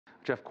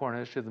Geoff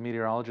Cornish is a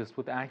meteorologist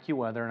with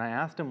Accuweather, and I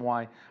asked him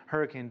why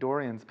Hurricane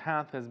Dorian's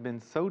path has been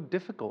so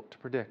difficult to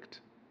predict.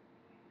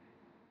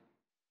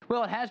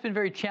 Well, it has been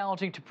very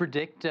challenging to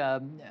predict.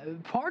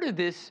 Part of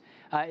this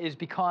is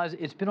because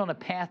it's been on a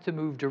path to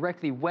move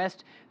directly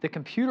west. The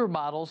computer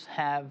models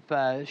have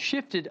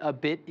shifted a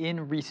bit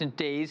in recent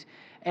days,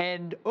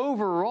 and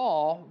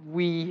overall,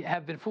 we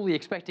have been fully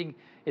expecting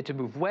it to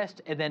move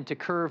west and then to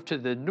curve to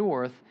the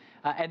north.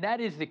 And that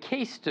is the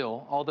case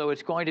still, although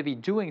it's going to be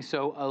doing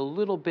so a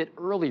little bit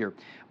earlier.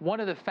 One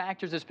of the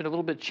factors that's been a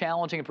little bit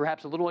challenging and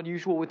perhaps a little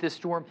unusual with this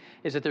storm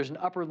is that there's an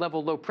upper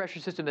level low pressure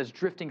system that's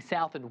drifting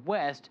south and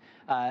west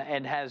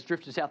and has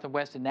drifted south and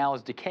west and now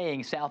is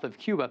decaying south of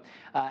Cuba.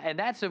 And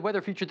that's a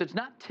weather feature that's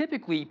not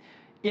typically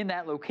in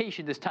that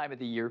location this time of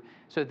the year.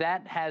 So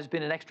that has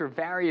been an extra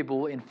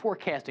variable in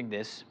forecasting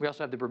this. We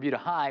also have the Bermuda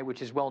High,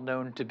 which is well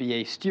known to be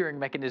a steering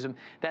mechanism.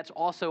 That's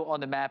also on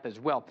the map as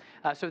well.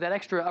 So that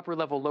extra upper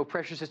level low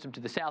pressure system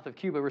to the south of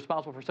Cuba,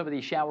 responsible for some of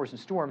these showers and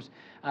storms,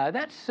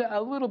 that's a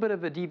little bit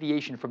of a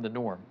deviation from the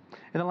norm.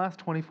 In the last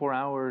 24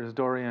 hours,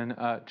 Dorian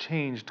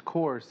changed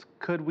course.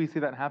 Could we see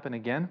that happen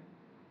again?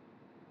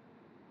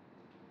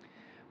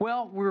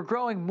 Well, we're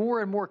growing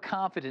more and more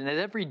confident as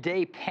every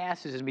day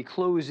passes and we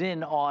close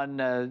in on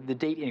the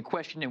date in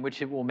question in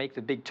which it will make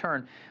the big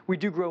turn. We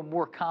do grow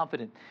more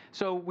confident.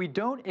 So we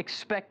don't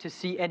expect to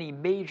see any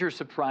major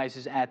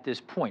surprises at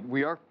this point.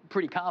 We are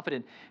pretty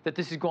confident that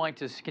this is going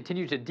to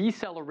continue to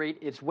decelerate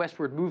its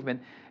westward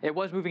movement. It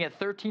was moving at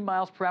 13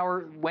 miles per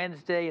hour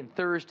Wednesday and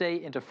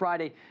Thursday into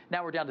Friday.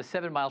 Now we're down to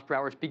 7 miles per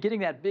hour. It's beginning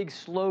that big,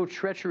 slow,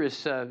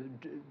 treacherous,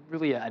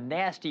 really a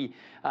nasty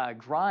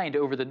grind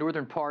over the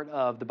northern part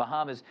of the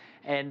Bahamas.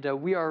 And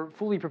we are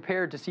fully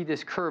prepared to see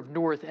this curve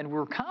north. And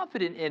we're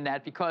confident in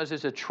that because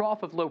there's a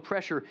trough of low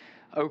pressure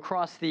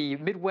across the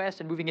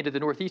Midwest and moving into the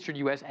northeastern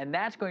U.S., and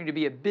that's going to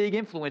be a big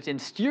influence in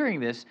steering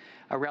this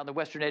around the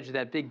western edge of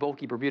that big,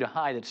 bulky Bermuda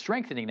High that's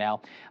strengthening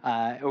now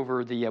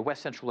over the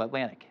west central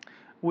Atlantic.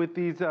 With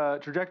these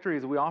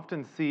trajectories, we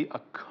often see a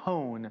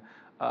cone.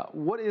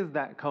 What is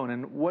that cone,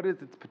 and what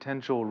is its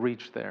potential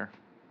reach there?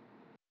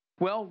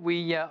 Well,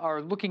 we are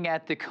looking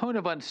at the cone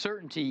of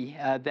uncertainty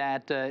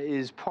that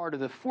is part of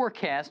the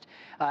forecast,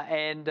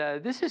 and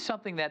this is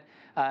something that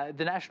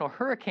the National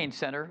Hurricane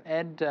Center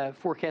and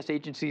forecast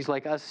agencies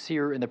like us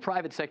here in the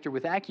private sector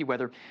with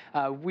Accuweather,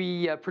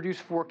 we produce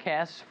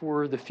forecasts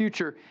for the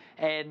future,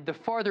 and the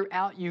farther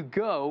out you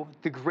go,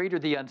 the greater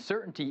the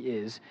uncertainty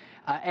is.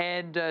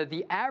 And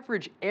the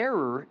average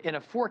error in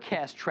a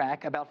forecast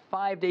track about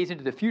 5 days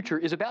into the future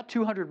is about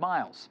 200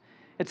 miles.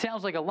 It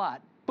sounds like a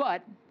lot,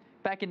 but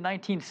back in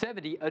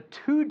 1970, a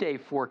 2-day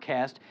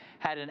forecast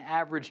had an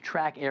average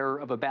track error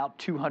of about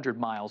 200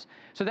 miles.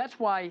 So that's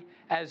why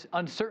as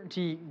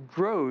uncertainty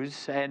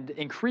grows and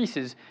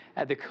increases,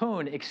 the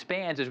cone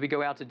expands as we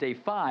go out to day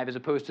 5 as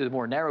opposed to the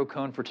more narrow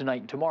cone for tonight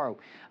and tomorrow.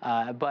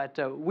 But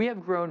we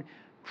have grown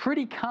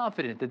pretty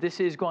confident that this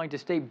is going to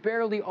stay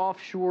barely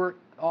offshore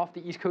off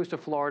the east coast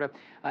of Florida.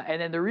 And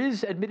then there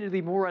is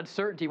admittedly more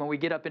uncertainty when we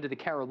get up into the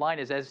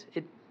Carolinas, as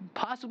it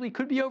possibly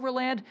could be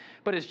overland,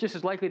 but it's just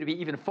as likely to be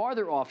even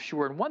farther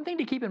offshore. And one thing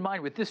to keep in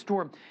mind with this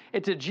storm,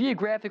 it's a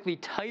geographically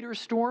tighter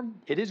storm.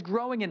 It is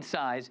growing in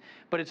size,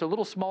 but it's a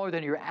little smaller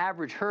than your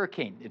average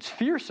hurricane. It's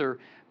fiercer,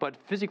 but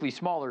physically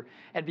smaller.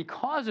 And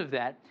because of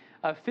that,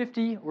 a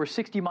 50 or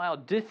 60 mile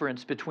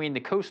difference between the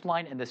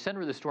coastline and the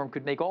center of the storm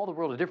could make all the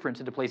world a difference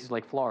into places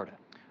like Florida.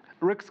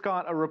 Rick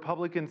Scott, a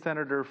Republican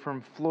senator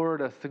from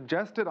Florida,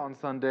 suggested on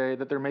Sunday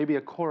that there may be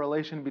a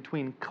correlation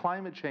between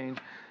climate change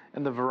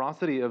and the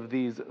veracity of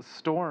these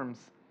storms.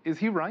 Is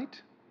he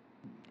right?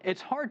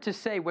 It's hard to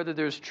say whether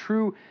there's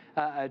true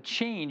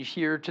change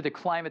here to the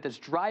climate that's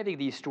driving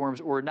these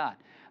storms or not.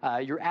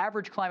 Your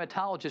average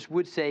climatologist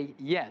would say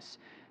yes.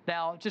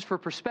 Now, just for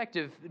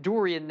perspective,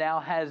 Dorian now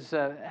has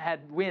had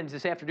winds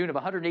this afternoon of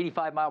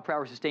 185 mile per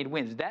hour sustained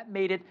winds. That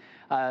made it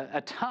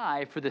a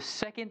tie for the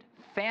second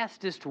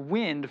fastest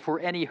wind for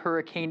any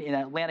hurricane in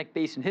Atlantic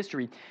Basin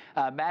history,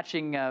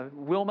 matching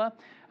Wilma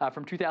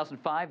from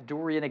 2005,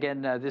 Dorian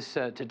again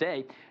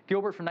today,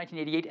 Gilbert from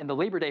 1988, and the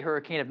Labor Day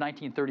hurricane of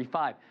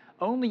 1935.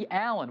 Only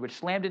Allen, which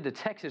slammed into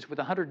Texas with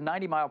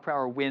 190 mile per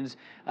hour winds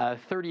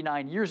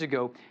 39 years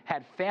ago,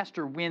 had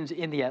faster winds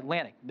in the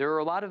Atlantic. There are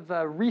a lot of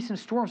recent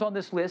storms on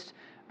this list,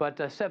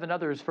 but 7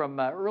 others from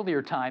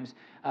earlier times.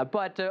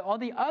 But on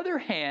the other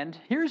hand,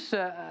 here's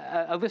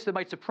a list that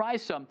might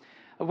surprise some.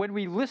 When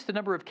we list the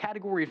number of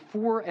Category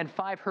 4 and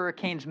 5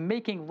 hurricanes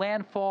making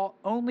landfall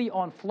only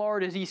on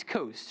Florida's east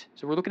coast,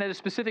 so we're looking at a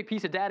specific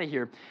piece of data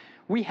here,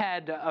 we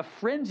had a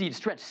frenzied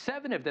stretch,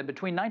 7 of them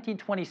between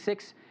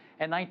 1926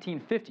 and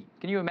 1950.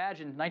 Can you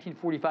imagine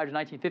 1945 to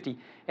 1950?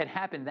 It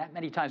happened that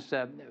many times,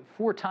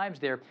 4 times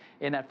there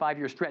in that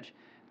 5-year stretch.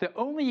 The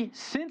only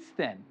since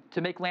then to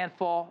make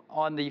landfall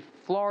on the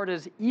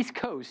Florida's east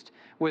coast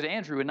was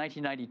Andrew in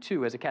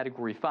 1992 as a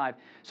Category 5.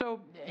 So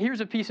here's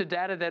a piece of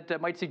data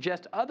that might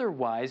suggest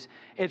otherwise.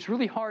 It's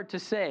really hard to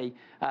say.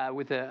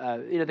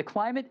 The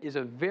climate is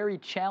a very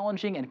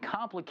challenging and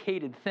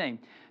complicated thing.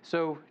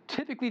 So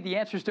typically the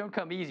answers don't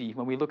come easy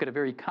when we look at a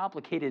very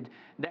complicated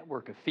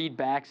network of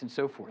feedbacks and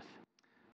so forth.